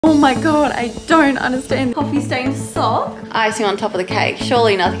Oh my god, I don't understand. Coffee stained sock. Icing on top of the cake.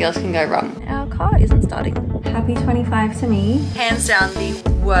 Surely nothing else can go wrong. Our car isn't starting. Happy 25 to me. Hands down the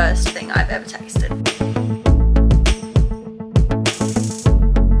worst thing I've ever tasted.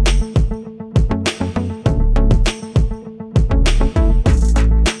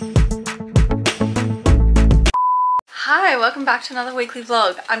 Hi, welcome back to another weekly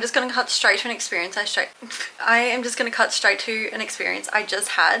vlog. I'm just gonna cut straight to an experience I am just gonna cut straight to an experience I just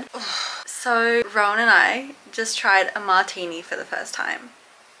had. So Rowan and I just tried a martini for the first time.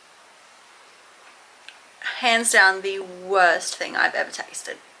 Hands down the worst thing I've ever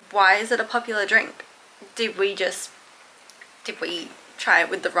tasted. Why is it a popular drink? Did we try it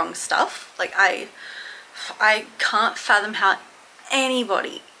with the wrong stuff? Like I can't fathom how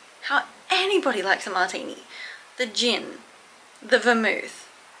anybody likes a martini. The gin, the vermouth,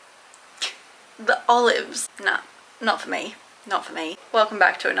 the olives. Nah, not for me. Not for me. Welcome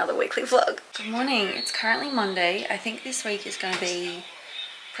back to another weekly vlog. Good morning. It's currently Monday. I think this week is going to be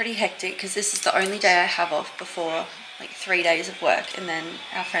pretty hectic because this is the only day I have off before like 3 days of work, and then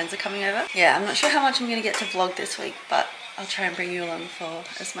our friends are coming over. Yeah, I'm not sure how much I'm going to get to vlog this week, but I'll try and bring you along for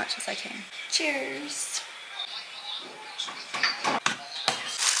as much as I can. Cheers!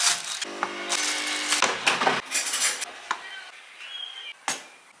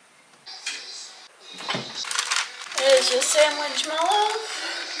 There's your sandwich, my love.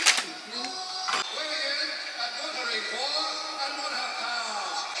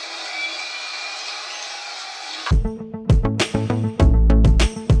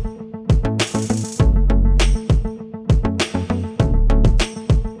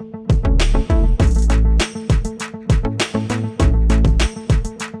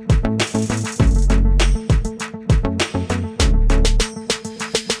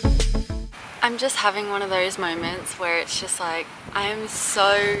 I'm just having one of those moments where it's just like, I am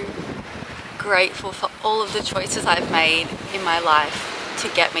so grateful for all of the choices I've made in my life to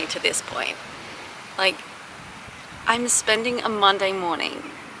get me to this point. Like, I'm spending a Monday morning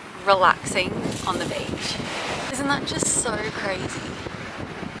relaxing on the beach. Isn't that just so crazy?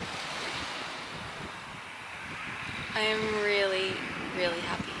 I am really, really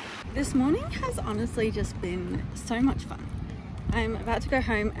happy. This morning has honestly just been so much fun. I'm about to go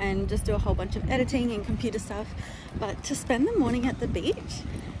home and just do a whole bunch of editing and computer stuff, but to spend the morning at the beach,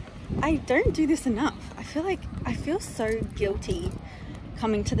 I don't do this enough. I feel so guilty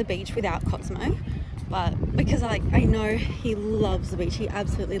coming to the beach without Cosmo, but because I know he loves the beach, he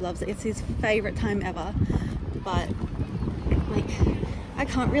absolutely loves it. It's his favorite time ever, but like I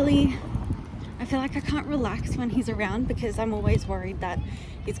feel like I can't relax when he's around because I'm always worried that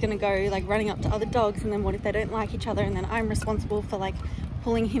he's gonna go like running up to other dogs, and then what if they don't like each other, and then I'm responsible for like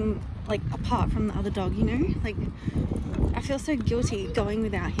pulling him like apart from the other dog, you know? Like, I feel so guilty going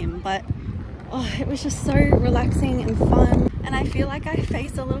without him, but oh, it was just so relaxing and fun. And I feel like I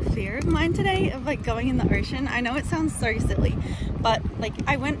faced a little fear of mine today of like going in the ocean. I know it sounds so silly, but like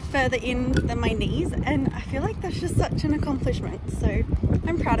I went further in than my knees, and I feel like that's just such an accomplishment. So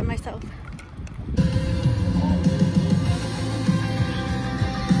I'm proud of myself.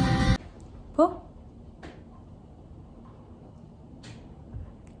 Paw?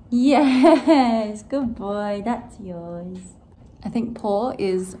 Yes, good boy, that's yours. I think paw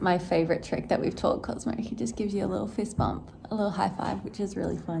is my favorite trick that we've taught Cosmo. He just gives you a little fist bump, a little high five, which is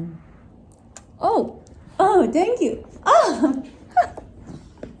really fun. Oh, thank you. Oh.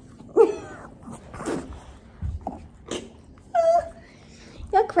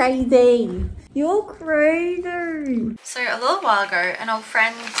 You're crazy. You're crazy. So a little while ago, an old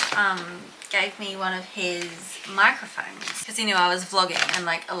friend gave me one of his microphones because he knew I was vlogging, and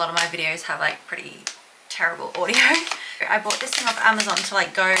like a lot of my videos have like pretty terrible audio. I bought this thing off Amazon to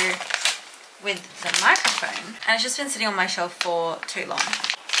like go with the microphone, and it's just been sitting on my shelf for too long.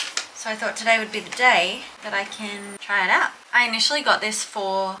 So I thought today would be the day that I can try it out. I initially got this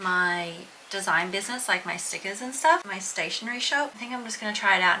for my design business, like my stickers and stuff, my stationery shop. I think I'm just gonna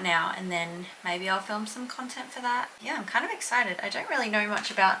try it out now, and then maybe I'll film some content for that. Yeah, I'm kind of excited. I don't really know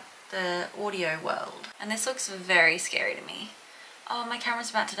much about the audio world, and this looks very scary to me. Oh, my camera's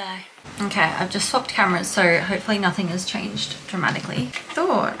about to die. Okay, I've just swapped cameras, so hopefully nothing has changed dramatically.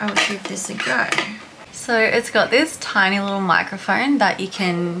 Thought I would give this a go. So it's got this tiny little microphone that you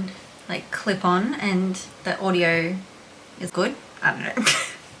can like clip on, and the audio is good. I don't know.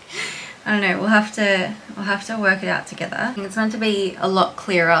 I don't know, we'll have to work it out together. I think it's meant to be a lot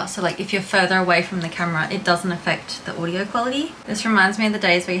clearer, so like if you're further away from the camera, it doesn't affect the audio quality. This reminds me of the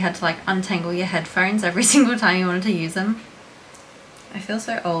days where you had to like untangle your headphones every single time you wanted to use them. I feel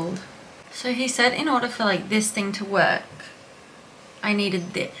so old. So he said in order for like this thing to work, I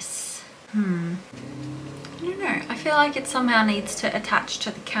needed this. I don't know. I feel like it somehow needs to attach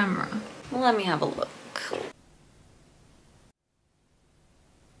to the camera. Well, let me have a look.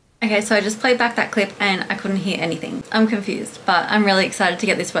 Okay, so I just played back that clip and I couldn't hear anything. I'm confused, but I'm really excited to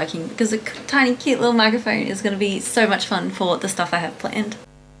get this working because a tiny cute little microphone is going to be so much fun for the stuff I have planned.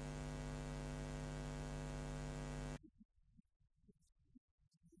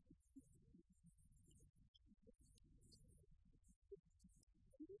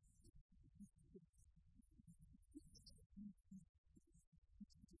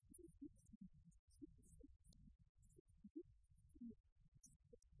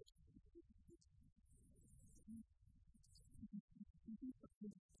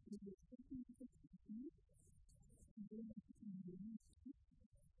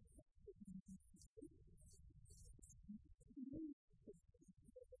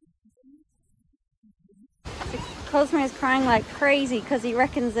 Cosmo is crying like crazy because he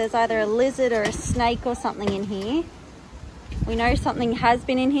reckons there's either a lizard or a snake or something in here. We know something has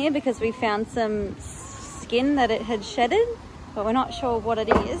been in here because we found some skin that it had shedded, but we're not sure what it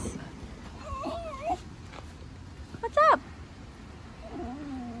is. What's up?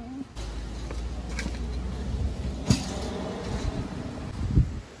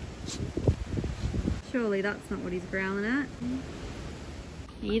 Surely that's not what he's growling at.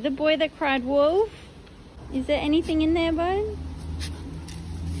 Are you the boy that cried wolf? Is there anything in there, bud?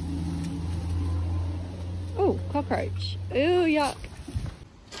 Oh, cockroach. Ooh, yuck.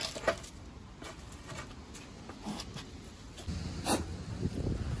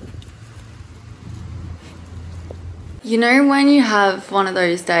 You know when you have one of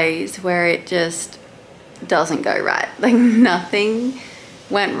those days where it just doesn't go right? Like nothing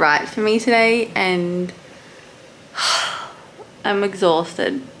went right for me today and I'm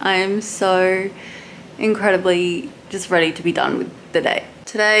exhausted. I am so incredibly just ready to be done with the day.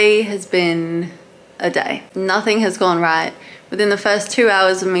 Today has been a day. Nothing has gone right. Within the first 2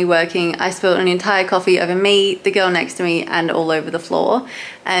 hours of me working, I spilled an entire coffee over me, the girl next to me, and all over the floor.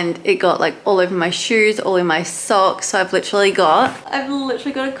 And it got like all over my shoes, all in my socks. So I've literally got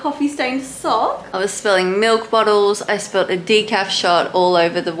a coffee stained sock. I was spilling milk bottles. I spilled a decaf shot all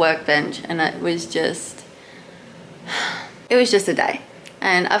over the workbench and it was just a day.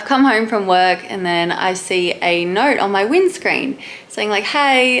 And I've come home from work and then I see a note on my windscreen saying like,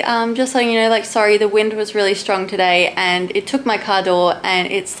 hey, just letting you know, like, sorry, the wind was really strong today and it took my car door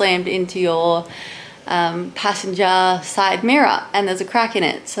and it slammed into your passenger side mirror and there's a crack in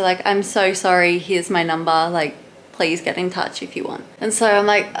it. So like, I'm so sorry, here's my number, like, please get in touch if you want. And so I'm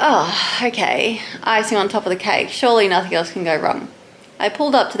like, oh, okay, icing on top of the cake. Surely nothing else can go wrong. I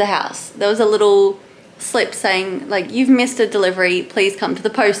pulled up to the house. There was a little slip saying like, you've missed a delivery, please come to the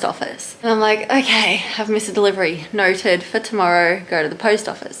post office. And I'm like, okay, I've missed a delivery, noted for tomorrow, go to the post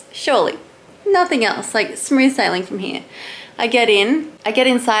office. Surely, nothing else, like smooth sailing from here. I get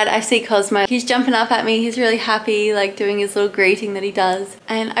inside, I see Cosmo. He's jumping up at me, he's really happy, like doing his little greeting that he does.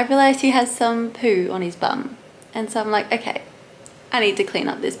 And I realized he has some poo on his bum. And so I'm like, okay, I need to clean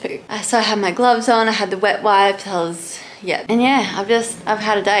up this poo. So I had my gloves on, I had the wet wipes, and yeah, I've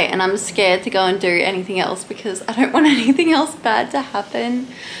had a day and I'm scared to go and do anything else because I don't want anything else bad to happen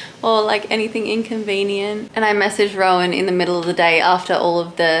or like anything inconvenient. And I messaged Rowan in the middle of the day after all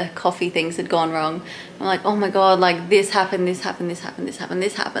of the coffee things had gone wrong. I'm like, oh my God, like this happened, this happened, this happened, this happened,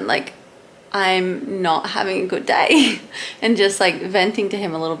 this happened. Like I'm not having a good day and just like venting to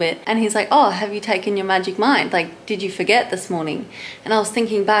him a little bit. And he's like, oh, have you taken your magic mind? Like, did you forget this morning? And I was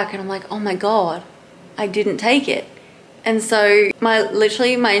thinking back and I'm like, oh my God, I didn't take it. And so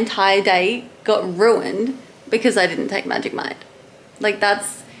literally my entire day got ruined because I didn't take Magic Mind. Like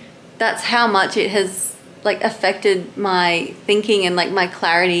that's how much it has like affected my thinking and like my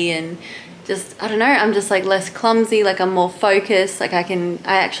clarity and just, I don't know, I'm just like less clumsy, like I'm more focused, like I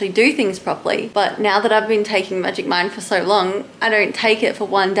actually do things properly. But now that I've been taking Magic Mind for so long, I don't take it for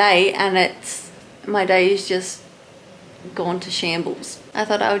one day and my day is just gone to shambles. I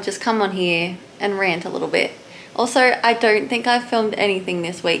thought I would just come on here and rant a little bit. Also, I don't think I've filmed anything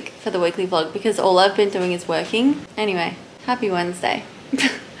this week for the weekly vlog because all I've been doing is working. Anyway, happy Wednesday.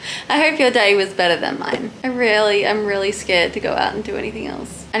 I hope your day was better than mine. I'm really scared to go out and do anything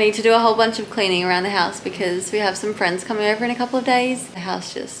else. I need to do a whole bunch of cleaning around the house because we have some friends coming over in a couple of days. The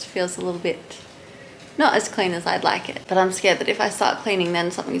house just feels a little bit not as clean as I'd like it. But I'm scared that if I start cleaning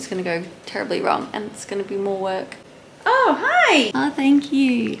then something's gonna go terribly wrong and it's gonna be more work. Oh, hi! Oh, thank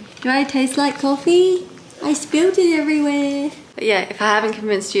you. Do I taste like coffee? I spilled it everywhere. But yeah, if I haven't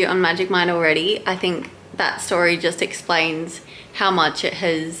convinced you on Magic Mind already, I think that story just explains how much it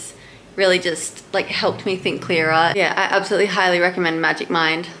has really just like helped me think clearer. Yeah, I absolutely highly recommend Magic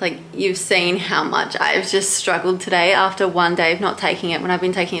Mind. Like, you've seen how much I've just struggled today after one day of not taking it, when I've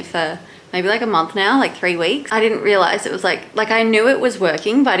been taking it for maybe like a month now, like 3 weeks. I didn't realize it was like I knew it was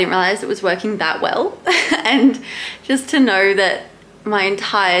working, but I didn't realize it was working that well. And just to know that my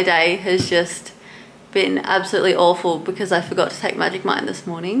entire day has just been absolutely awful because I forgot to take Magic Mind this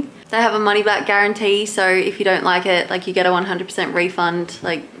morning. They have a money back guarantee, so if you don't like it, like, you get a 100% refund,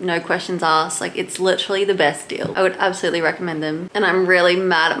 like, no questions asked. Like, it's literally the best deal. I would absolutely recommend them. And I'm really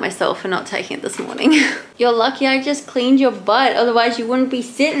mad at myself for not taking it this morning. You're lucky I just cleaned your butt, otherwise you wouldn't be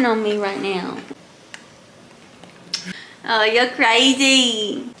sitting on me right now. Oh, you're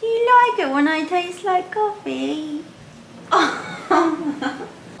crazy. Do you like it when I taste like coffee? Oh.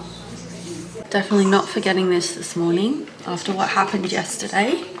 Definitely not forgetting this morning after what happened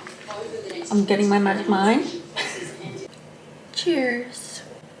yesterday. I'm getting my Magic Mind. Cheers.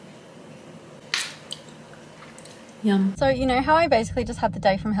 Yum. So, you know how I basically just had the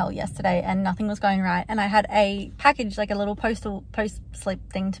day from hell yesterday and nothing was going right, and I had a package, like a little post slip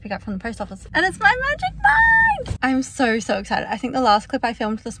thing to pick up from the post office, and it's my Magic Mind! I'm so excited. I think the last clip I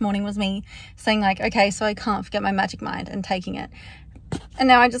filmed this morning was me saying like, okay, so I can't forget my Magic Mind, and taking it. And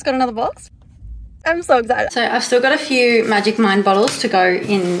now I just got another box. I'm so excited. So I've still got a few Magic Mind bottles to go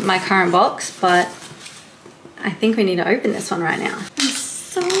in my current box, but I think we need to open this one right now. I'm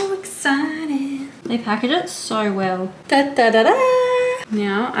so excited. They package it so well. Da, da, da, da.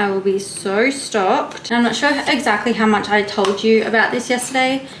 Now I will be so stocked. I'm not sure exactly how much I told you about this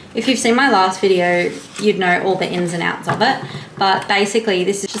yesterday. If you've seen my last video, you'd know all the ins and outs of it. But basically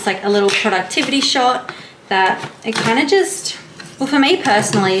this is just like a little productivity shot that it kind of just, well, for me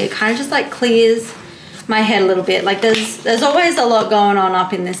personally, it kind of just like clears my head a little bit. Like there's always a lot going on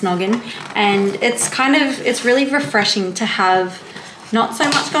up in this noggin, and it's really refreshing to have not so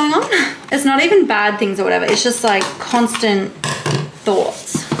much going on. It's not even bad things or whatever. It's just like constant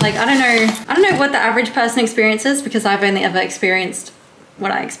thoughts. Like, I don't know what the average person experiences, because I've only ever experienced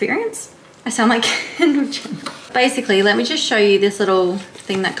what I experience. I sound like Kendall Jenner. Basically, let me just show you this little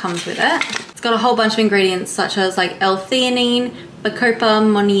thing that comes with it. It's got a whole bunch of ingredients such as like L-theanine, Bacopa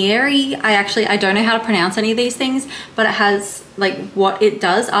monnieri. I don't know how to pronounce any of these things, but it has like what it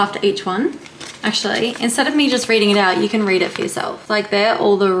does after each one. Actually, instead of me just reading it out, you can read it for yourself. Like, they're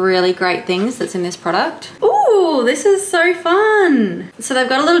all the really great things that's in this product. Ooh, this is so fun. So they've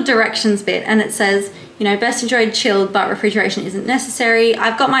got a little directions bit, and it says, you know, best enjoyed chilled, but refrigeration isn't necessary.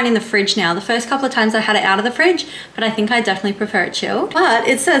 I've got mine in the fridge now. The first couple of times I had it out of the fridge, but I think I definitely prefer it chilled. But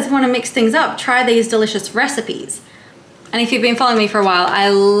it says, want to mix things up, try these delicious recipes. And if you've been following me for a while, I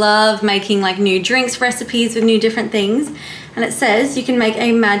love making like new drinks recipes with new different things. And it says you can make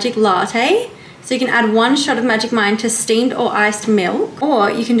a magic latte. So you can add 1 shot of Magic Mind to steamed or iced milk,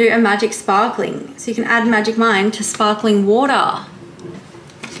 or you can do a magic sparkling. So you can add Magic Mind to sparkling water.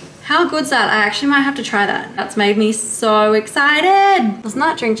 How good's that? I actually might have to try that. That's made me so excited. Doesn't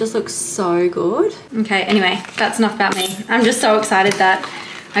that drink just look so good? Okay, anyway, that's enough about me. I'm just so excited that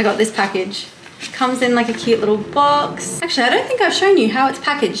I got this package. It comes in like a cute little box. Actually, I don't think I've shown you how it's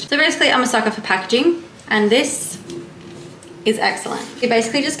packaged. So basically, I'm a sucker for packaging, and this is excellent. You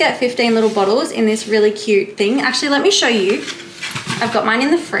basically just get 15 little bottles in this really cute thing. Actually, let me show you. I've got mine in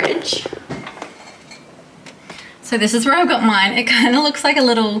the fridge. So this is where I've got mine. It kind of looks like a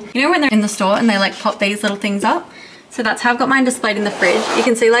little, you know when they're in the store and they like pop these little things up? So that's how I've got mine displayed in the fridge. You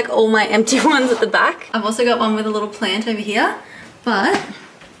can see like all my empty ones at the back. I've also got one with a little plant over here, but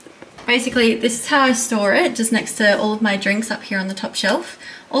basically this is how I store it, just next to all of my drinks up here on the top shelf.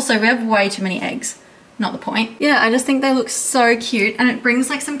 Also, we have way too many eggs. Not the point. Yeah, I just think they look so cute, and it brings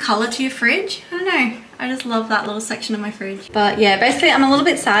like some color to your fridge. I don't know. I just love that little section of my fridge. But yeah, basically I'm a little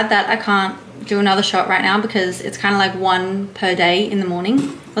bit sad that I can't do another shot right now, because it's kind of like 1 per day in the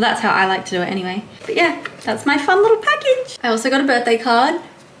morning. Well, that's how I like to do it anyway. But yeah, that's my fun little package. I also got a birthday card.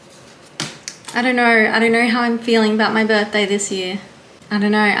 I don't know how I'm feeling about my birthday this year. I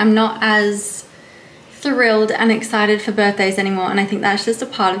don't know. I'm not as thrilled and excited for birthdays anymore, and I think that's just a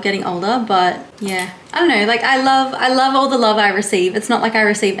part of getting older. But yeah, I don't know, like I love all the love I receive. It's not like I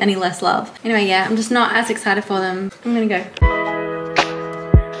receive any less love. Anyway, yeah, I'm just not as excited for them. I'm gonna go.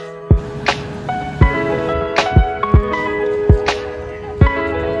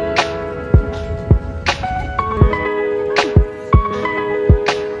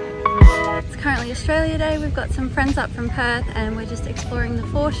 It's currently Australia Day. We've got some friends up from Perth, and we're just exploring the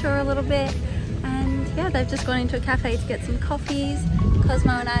foreshore a little bit. Yeah, they've just gone into a cafe to get some coffees.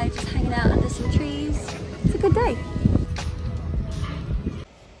 Cosmo and I are just hanging out under some trees. It's a good day.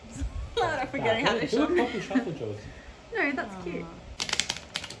 I'm forgetting how to shop. No, that's cute.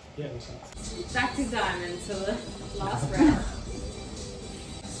 Yeah, it makes sense. Back to diamond, so the last round.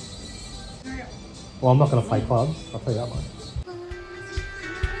 Well, I'm not going to play clubs, I'll tell you that much.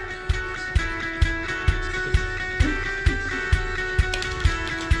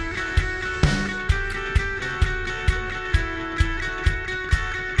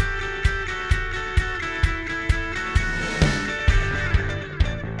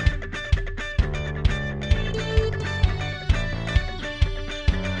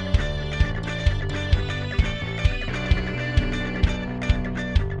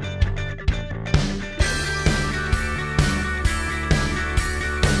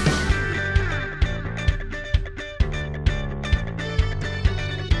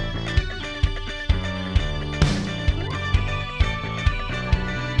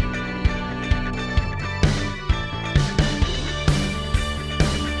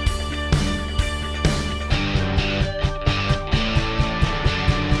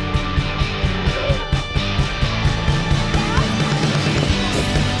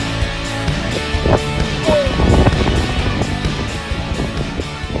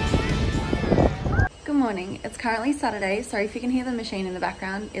 It's currently Saturday. Sorry if you can hear the machine in the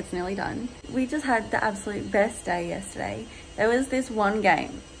background, it's nearly done. We just had the absolute best day yesterday. There was this one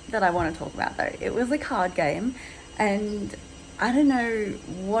game that I want to talk about though. It was a card game and I don't know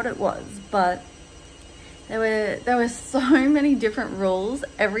what it was, but there were so many different rules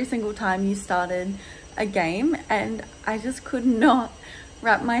every single time you started a game, and I just could not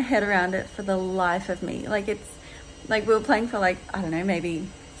wrap my head around it for the life of me. Like, it's like we were playing for like, I don't know, maybe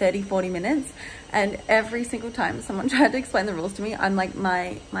 30-40 minutes, and every single time someone tried to explain the rules to me, I'm like,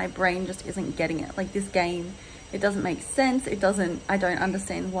 my brain just isn't getting it. Like, this game, it doesn't make sense. I don't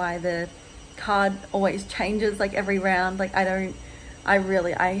understand why the card always changes like every round. Like, I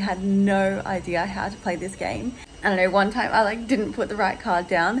had no idea how to play this game. I don't know, one time I like didn't put the right card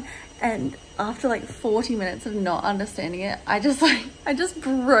down, and after like 40 minutes of not understanding it, I just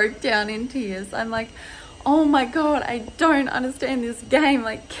broke down in tears. I'm like, oh my god, I don't understand this game.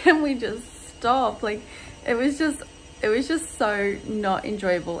 Like, can we just stop? Like, it was just so not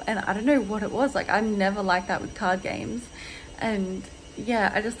enjoyable, and I don't know what it was. Like, I'm never like that with card games, and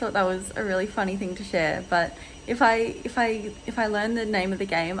yeah, I just thought that was a really funny thing to share. But if I learn the name of the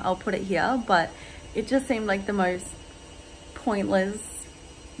game, I'll put it here. But it just seemed like the most pointless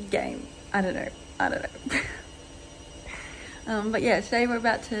game. I don't know. But yeah, today we're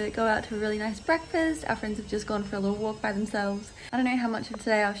about to go out to a really nice breakfast. Our friends have just gone for a little walk by themselves. I don't know how much of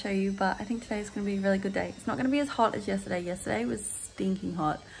today I'll show you, but I think today is going to be a really good day. It's not going to be as hot as yesterday. Yesterday was stinking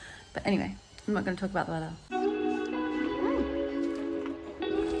hot. But anyway, I'm not going to talk about the weather.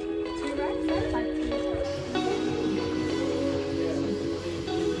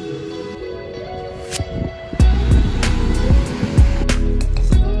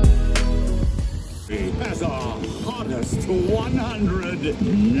 As our hottest 100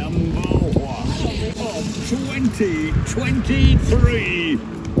 number one of 2023,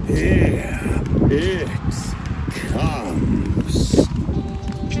 here it comes.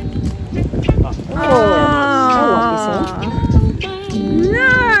 No,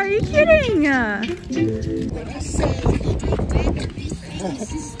 are you kidding?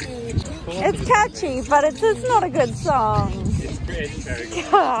 It's catchy, but it's not a good song. It's very good.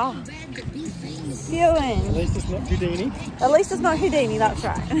 At least it's not Houdini. At least it's not Houdini, that's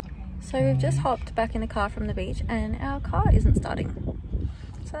right. So we've just hopped back in the car from the beach and our car isn't starting.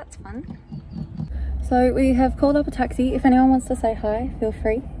 So that's fun. So we have called up a taxi. If anyone wants to say hi, feel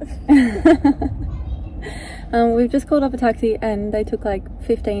free. We've just called up a taxi and they took like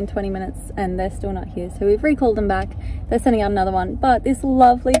 15-20 minutes and they're still not here. So we've recalled them back. They're sending out another one. But this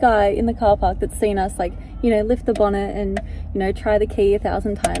lovely guy in the car park that's seen us, like, you know, lift the bonnet and, you know, try the key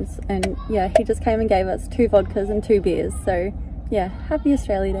 1,000 times. And yeah, he just came and gave us 2 vodkas and 2 beers. So yeah, happy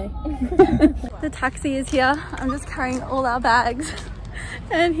Australia Day. The taxi is here. I'm just carrying all our bags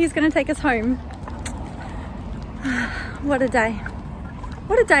and he's gonna take us home. What a day.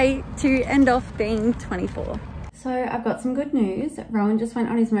 What a day to end off being 24. So I've got some good news. Rowan just went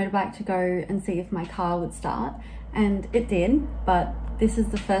on his motorbike to go and see if my car would start, and it did, but this is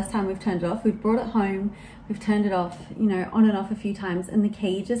the first time we've turned it off. We've brought it home, we've turned it off, you know, on and off a few times, and the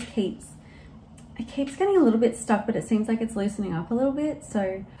key just keeps getting a little bit stuck, but it seems like it's loosening up a little bit.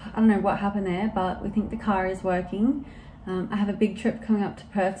 So I don't know what happened there, but we think the car is working. I have a big trip coming up to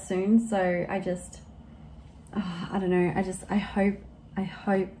Perth soon, so I don't know, I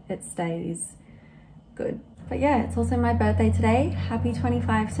hope it stays good. But yeah, it's also my birthday today. Happy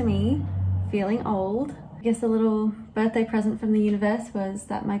 25 to me, feeling old. I guess a little birthday present from the universe was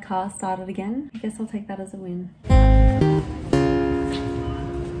that my car started again. I guess I'll take that as a win.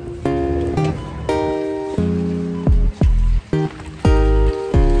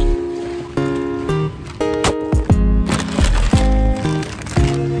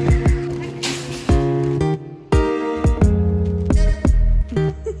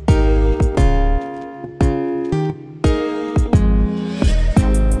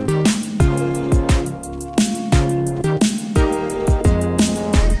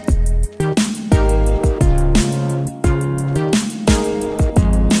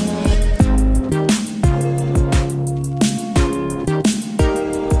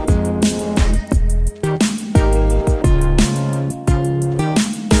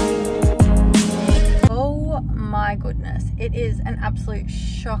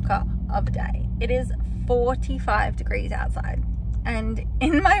 of a day. It is 45 degrees outside, and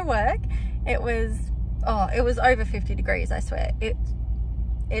in my work it was over 50 degrees. I swear it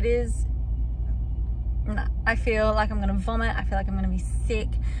is. No, I feel like I'm gonna vomit. I feel like I'm gonna be sick.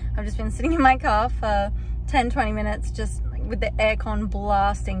 I've just been sitting in my car for 10-20 minutes just with the aircon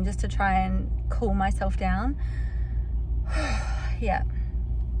blasting just to try and cool myself down. Yeah,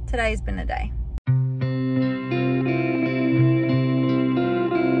 today's been a day.